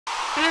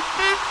Hey,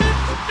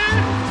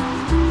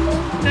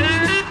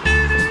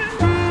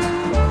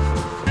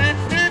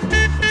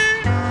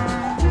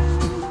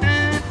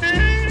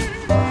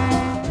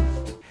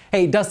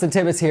 Dustin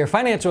Tibbetts here,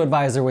 financial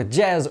advisor with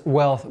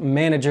jazzWealth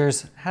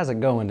Managers. How's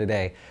it going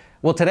today?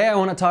 Well, today I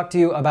want to talk to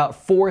you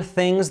about 4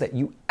 things that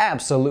you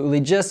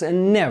absolutely just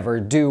never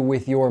do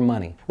with your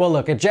money. Well,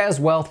 look, at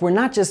jazzWealth, we're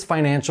not just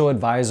financial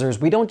advisors.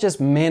 We don't just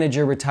manage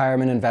your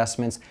retirement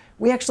investments.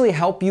 We actually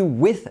help you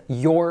with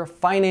your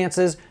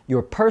finances,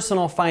 your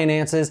personal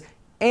finances,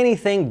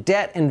 anything,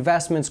 debt,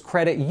 investments,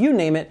 credit, you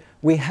name it,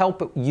 we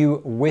help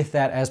you with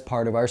that as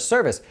part of our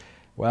service.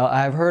 Well,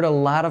 I've heard a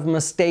lot of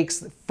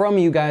mistakes from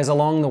you guys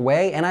along the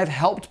way, and I've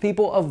helped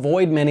people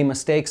avoid many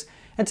mistakes.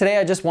 And today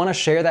I just want to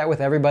share that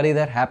with everybody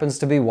that happens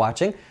to be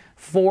watching.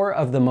 4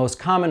 of the most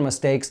common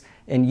mistakes,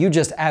 and you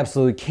just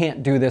absolutely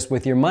can't do this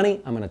with your money.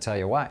 I'm going to tell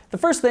you why. The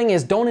first thing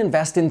is, don't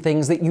invest in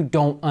things that you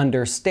don't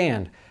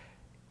understand.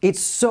 It's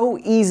so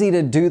easy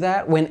to do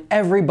that when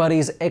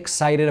everybody's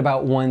excited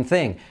about one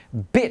thing.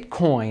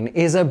 Bitcoin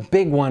is a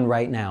big one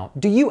right now.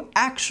 Do you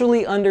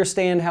actually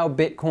understand how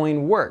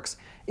Bitcoin works?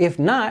 If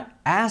not,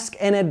 ask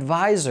an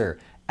advisor.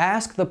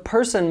 Ask the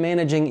person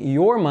managing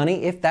your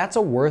money if that's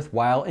a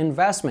worthwhile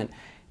investment.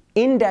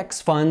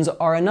 Index funds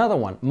are another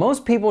one.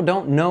 Most people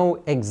don't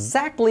know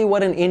exactly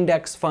what an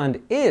index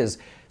fund is.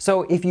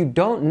 So if you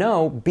don't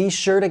know, be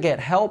sure to get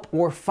help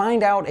or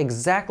find out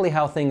exactly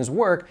how things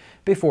work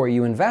before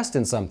you invest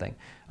in something.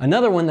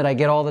 Another one that I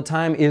get all the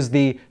time is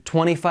the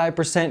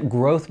 25%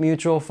 growth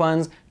mutual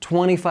funds,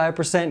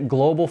 25%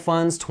 global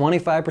funds,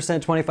 25%,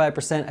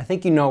 25%. I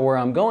think you know where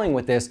I'm going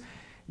with this.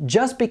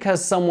 Just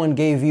because someone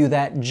gave you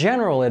that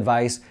general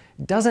advice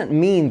doesn't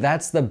mean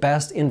that's the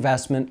best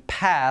investment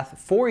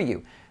path for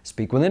you.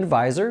 Speak with an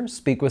advisor,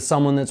 speak with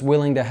someone that's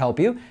willing to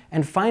help you,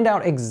 and find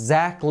out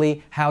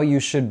exactly how you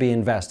should be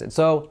invested.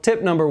 So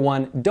tip number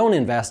 1, don't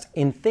invest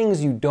in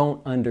things you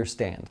don't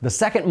understand. The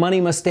second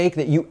money mistake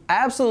that you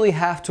absolutely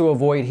have to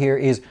avoid here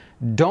is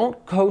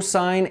don't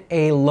co-sign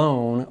a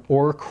loan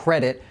or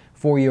credit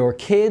for your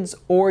kids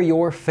or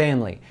your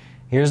family.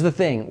 Here's the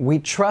thing, we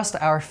trust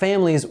our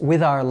families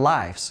with our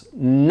lives,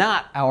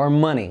 not our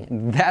money.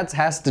 That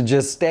has to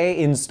just stay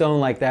in stone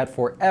like that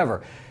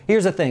forever.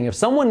 Here's the thing, if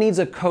someone needs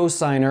a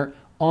cosigner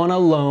on a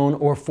loan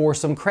or for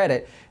some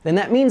credit, then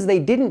that means they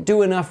didn't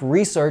do enough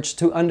research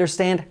to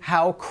understand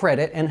how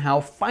credit and how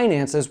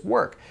finances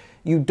work.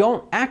 You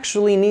don't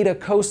actually need a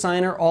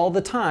cosigner all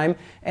the time,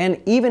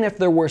 and even if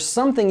there were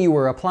something you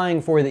were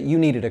applying for that you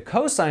needed a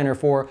cosigner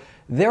for,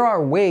 there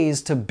are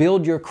ways to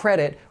build your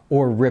credit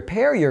or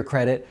repair your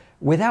credit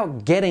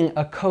without getting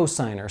a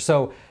cosigner.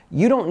 So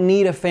you don't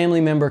need a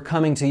family member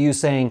coming to you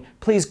saying,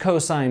 please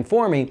cosign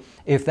for me.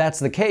 If that's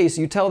the case,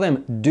 you tell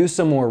them, do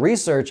some more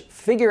research,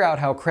 figure out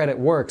how credit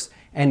works,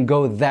 and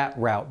go that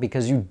route,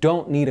 because you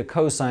don't need a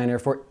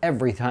cosigner for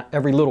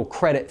every little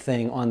credit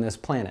thing on this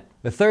planet.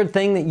 The third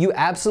thing that you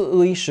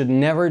absolutely should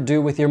never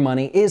do with your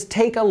money is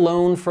take a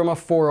loan from a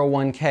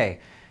 401k.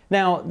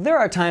 Now, there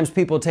are times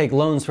people take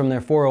loans from their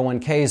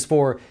 401ks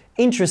for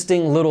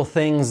interesting little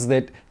things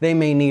that they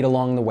may need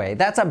along the way.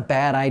 That's a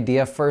bad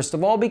idea, first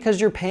of all, because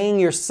you're paying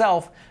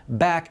yourself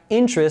back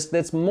interest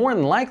that's more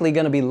than likely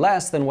going to be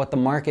less than what the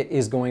market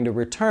is going to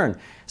return.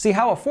 See,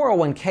 how a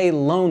 401k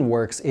loan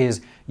works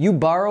is you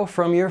borrow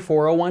from your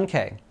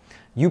 401k,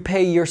 you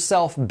pay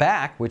yourself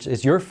back, which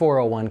is your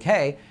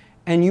 401k,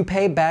 and you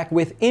pay back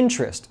with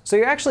interest. So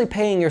you're actually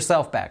paying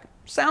yourself back.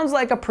 Sounds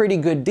like a pretty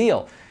good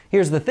deal.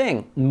 Here's the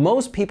thing,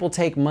 most people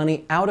take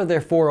money out of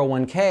their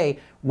 401k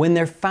when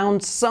they're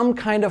found some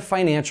kind of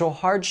financial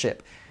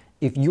hardship.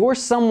 If you're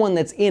someone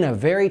that's in a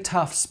very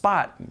tough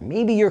spot,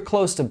 maybe you're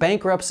close to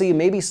bankruptcy,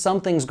 maybe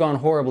something's gone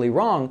horribly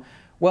wrong,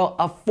 well,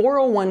 a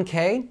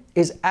 401k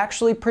is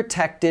actually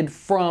protected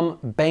from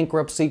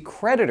bankruptcy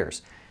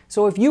creditors.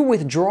 So if you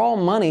withdraw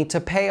money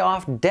to pay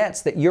off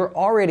debts that you're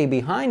already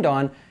behind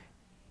on,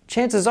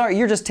 chances are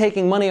you're just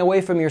taking money away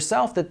from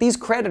yourself that these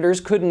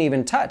creditors couldn't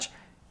even touch.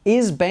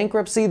 Is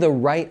bankruptcy the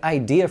right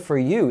idea for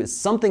you? It's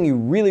something you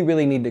really,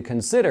 really need to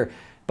consider.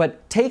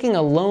 But taking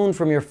a loan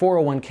from your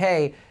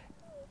 401k,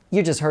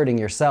 you're just hurting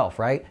yourself,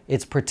 right?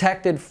 It's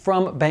protected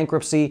from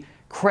bankruptcy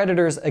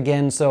creditors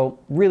again, so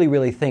really,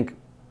 really think,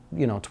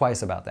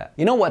 twice about that.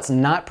 You know what's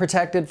not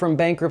protected from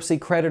bankruptcy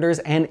creditors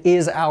and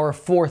is our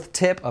 4th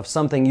tip of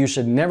something you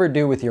should never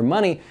do with your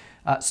money?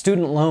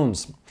 Student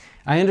loans.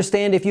 I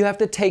understand if you have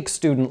to take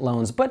student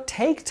loans, but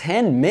take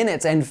 10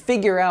 minutes and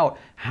figure out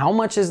how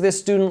much is this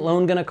student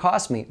loan going to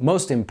cost me?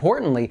 Most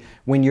importantly,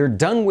 when you're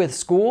done with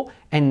school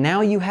and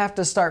now you have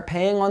to start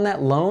paying on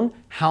that loan,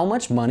 how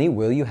much money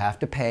will you have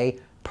to pay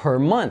per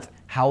month?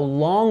 How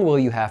long will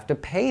you have to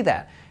pay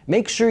that?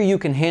 Make sure you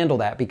can handle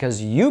that,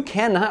 because you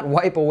cannot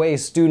wipe away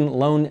student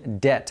loan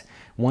debt.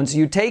 Once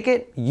you take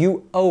it,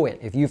 you owe it.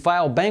 If you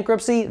file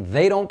bankruptcy,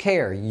 they don't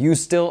care. You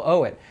still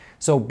owe it.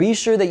 So be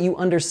sure that you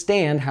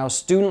understand how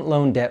student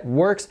loan debt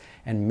works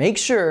and make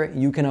sure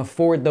you can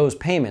afford those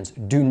payments.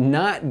 Do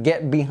not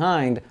get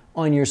behind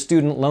on your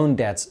student loan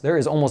debts. There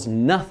is almost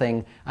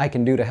nothing I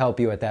can do to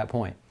help you at that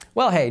point.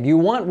 Well, hey, do you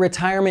want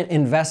retirement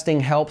investing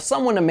help,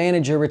 someone to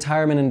manage your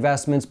retirement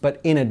investments, but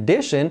in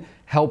addition,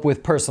 help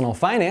with personal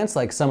finance,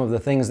 like some of the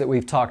things that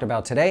we've talked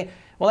about today?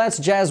 Well, that's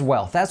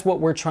jazzWealth. That's what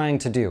we're trying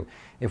to do.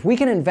 If we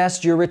can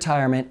invest your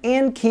retirement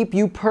and keep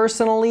you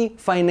personally,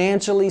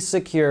 financially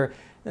secure,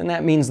 then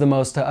that means the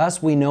most to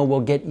us. We know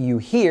we'll get you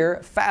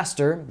here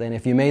faster than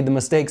if you made the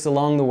mistakes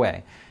along the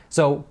way.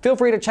 So feel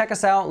free to check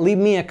us out. Leave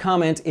me a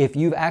comment if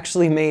you've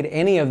actually made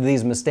any of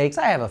these mistakes.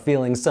 I have a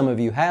feeling some of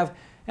you have,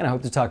 and I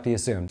hope to talk to you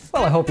soon.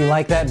 Well, I hope you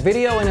liked that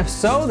video, and if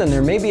so, then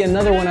there may be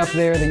another one up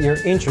there that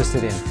you're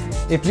interested in.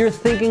 If you're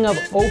thinking of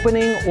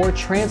opening or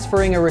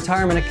transferring a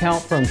retirement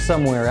account from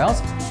somewhere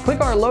else,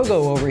 click our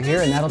logo over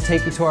here and that'll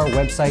take you to our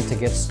website to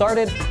get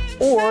started,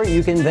 or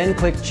you can then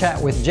click Chat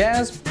with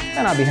Jazz,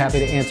 and I'll be happy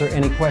to answer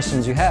any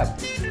questions you have.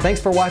 Thanks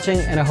for watching,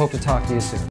 and I hope to talk to you soon.